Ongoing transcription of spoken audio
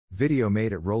Video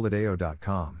made at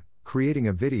Rollideo.com. Creating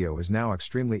a video is now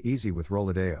extremely easy with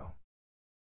Rollideo.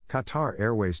 Qatar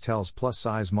Airways tells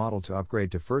plus-size model to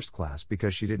upgrade to first class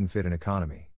because she didn't fit in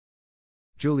economy.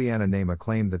 Juliana Nehme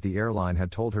claimed that the airline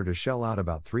had told her to shell out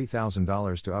about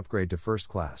 $3,000 to upgrade to first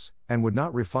class, and would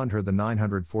not refund her the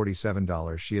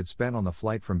 $947 she had spent on the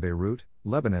flight from Beirut,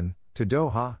 Lebanon, to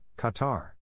Doha,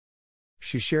 Qatar.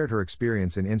 She shared her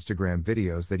experience in Instagram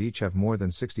videos that each have more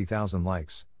than 60,000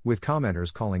 likes, with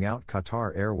commenters calling out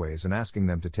Qatar Airways and asking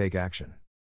them to take action.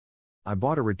 I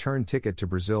bought a return ticket to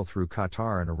Brazil through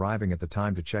Qatar, and arriving at the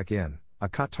time to check in, a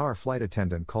Qatar flight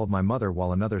attendant called my mother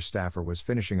while another staffer was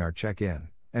finishing our check-in,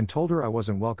 and told her I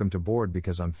wasn't welcome to board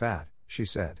because I'm fat, she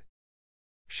said.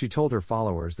 She told her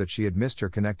followers that she had missed her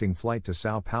connecting flight to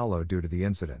Sao Paulo due to the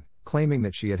incident, claiming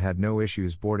that she had had no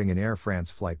issues boarding an Air France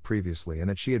flight previously and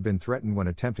that she had been threatened when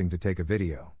attempting to take a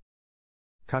video.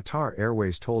 Qatar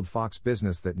Airways told Fox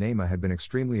Business that Nehme had been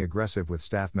extremely aggressive with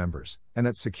staff members, and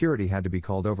that security had to be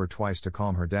called over twice to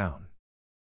calm her down.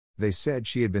 They said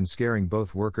she had been scaring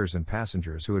both workers and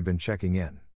passengers who had been checking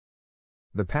in.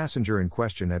 The passenger in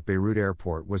question at Beirut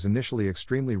airport was initially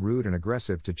extremely rude and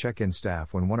aggressive to check-in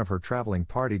staff when one of her traveling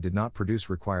party did not produce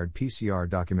required PCR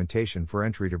documentation for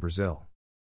entry to Brazil.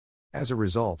 As a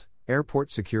result,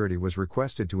 airport security was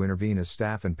requested to intervene as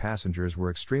staff and passengers were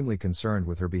extremely concerned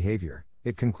with her behavior,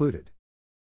 it concluded.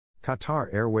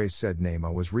 Qatar Airways said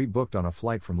Nehme was rebooked on a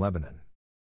flight from Lebanon.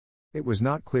 It was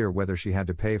not clear whether she had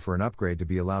to pay for an upgrade to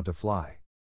be allowed to fly.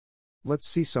 Let's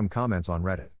see some comments on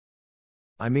Reddit.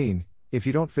 I mean, if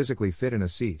you don't physically fit in a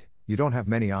seat, you don't have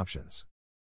many options.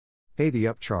 Pay the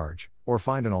upcharge, or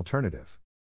find an alternative.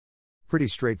 Pretty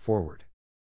straightforward.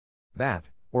 That,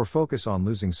 or focus on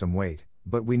losing some weight,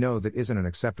 but we know that isn't an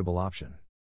acceptable option.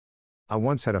 I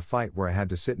once had a fight where I had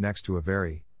to sit next to a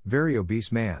very, very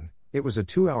obese man. It was a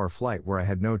 2-hour flight where I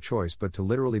had no choice but to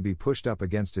literally be pushed up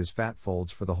against his fat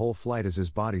folds for the whole flight as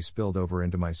his body spilled over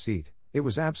into my seat. It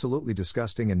was absolutely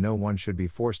disgusting, and no one should be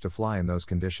forced to fly in those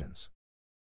conditions.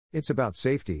 It's about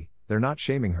safety, they're not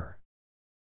shaming her.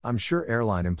 I'm sure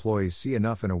airline employees see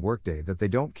enough in a workday that they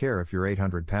don't care if you're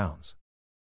 800 pounds.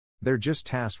 They're just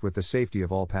tasked with the safety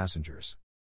of all passengers.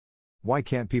 Why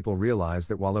can't people realize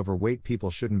that while overweight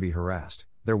people shouldn't be harassed,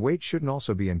 their weight shouldn't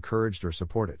also be encouraged or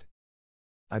supported?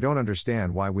 I don't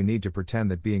understand why we need to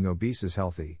pretend that being obese is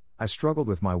healthy. I struggled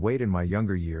with my weight in my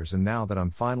younger years, and now that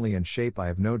I'm finally in shape, I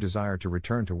have no desire to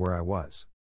return to where I was.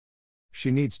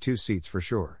 She needs 2 seats for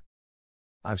sure.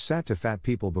 I've sat to fat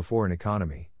people before in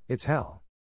economy, it's hell.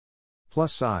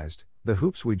 Plus-sized, the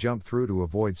hoops we jump through to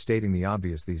avoid stating the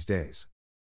obvious these days.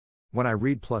 When I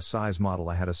read plus-size model,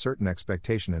 I had a certain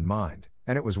expectation in mind,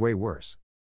 and it was way worse.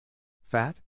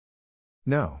 Fat?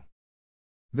 No.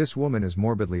 This woman is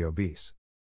morbidly obese.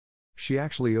 She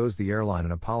actually owes the airline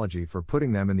an apology for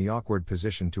putting them in the awkward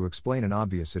position to explain an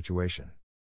obvious situation.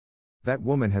 That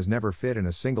woman has never fit in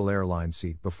a single airline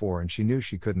seat before, and she knew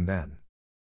she couldn't then.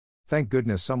 Thank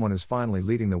goodness someone is finally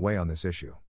leading the way on this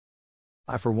issue.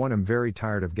 I for one am very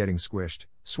tired of getting squished,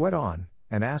 sweat on,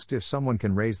 and asked if someone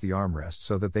can raise the armrest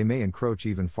so that they may encroach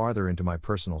even farther into my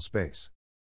personal space.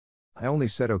 I only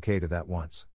said okay to that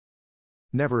once.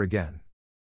 Never again.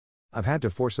 I've had to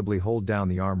forcibly hold down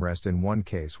the armrest in one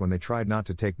case when they tried not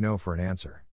to take no for an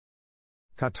answer.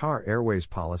 Qatar Airways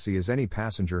policy is any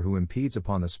passenger who impedes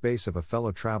upon the space of a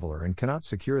fellow traveler and cannot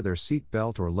secure their seat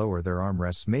belt or lower their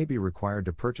armrests may be required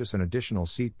to purchase an additional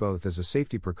seat, both as a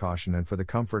safety precaution and for the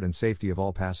comfort and safety of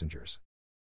all passengers.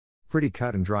 Pretty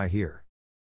cut and dry here.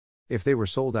 If they were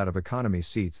sold out of economy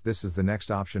seats, this is the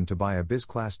next option: to buy a biz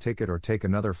class ticket or take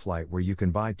another flight where you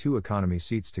can buy 2 economy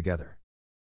seats together.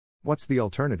 What's the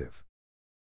alternative?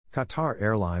 Qatar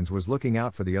Airlines was looking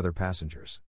out for the other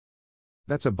passengers.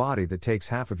 That's a body that takes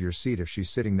half of your seat if she's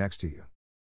sitting next to you.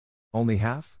 Only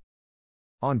half?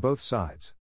 On both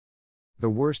sides. The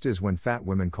worst is when fat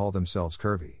women call themselves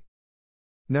curvy.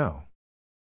 No.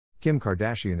 Kim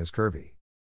Kardashian is curvy.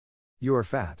 You are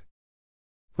fat.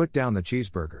 Put down the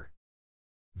cheeseburger.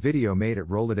 Video made at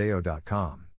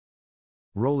Rollideo.com.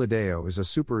 Rollideo is a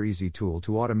super easy tool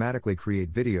to automatically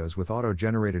create videos with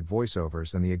auto-generated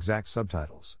voiceovers and the exact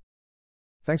subtitles.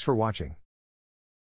 Thanks for watching.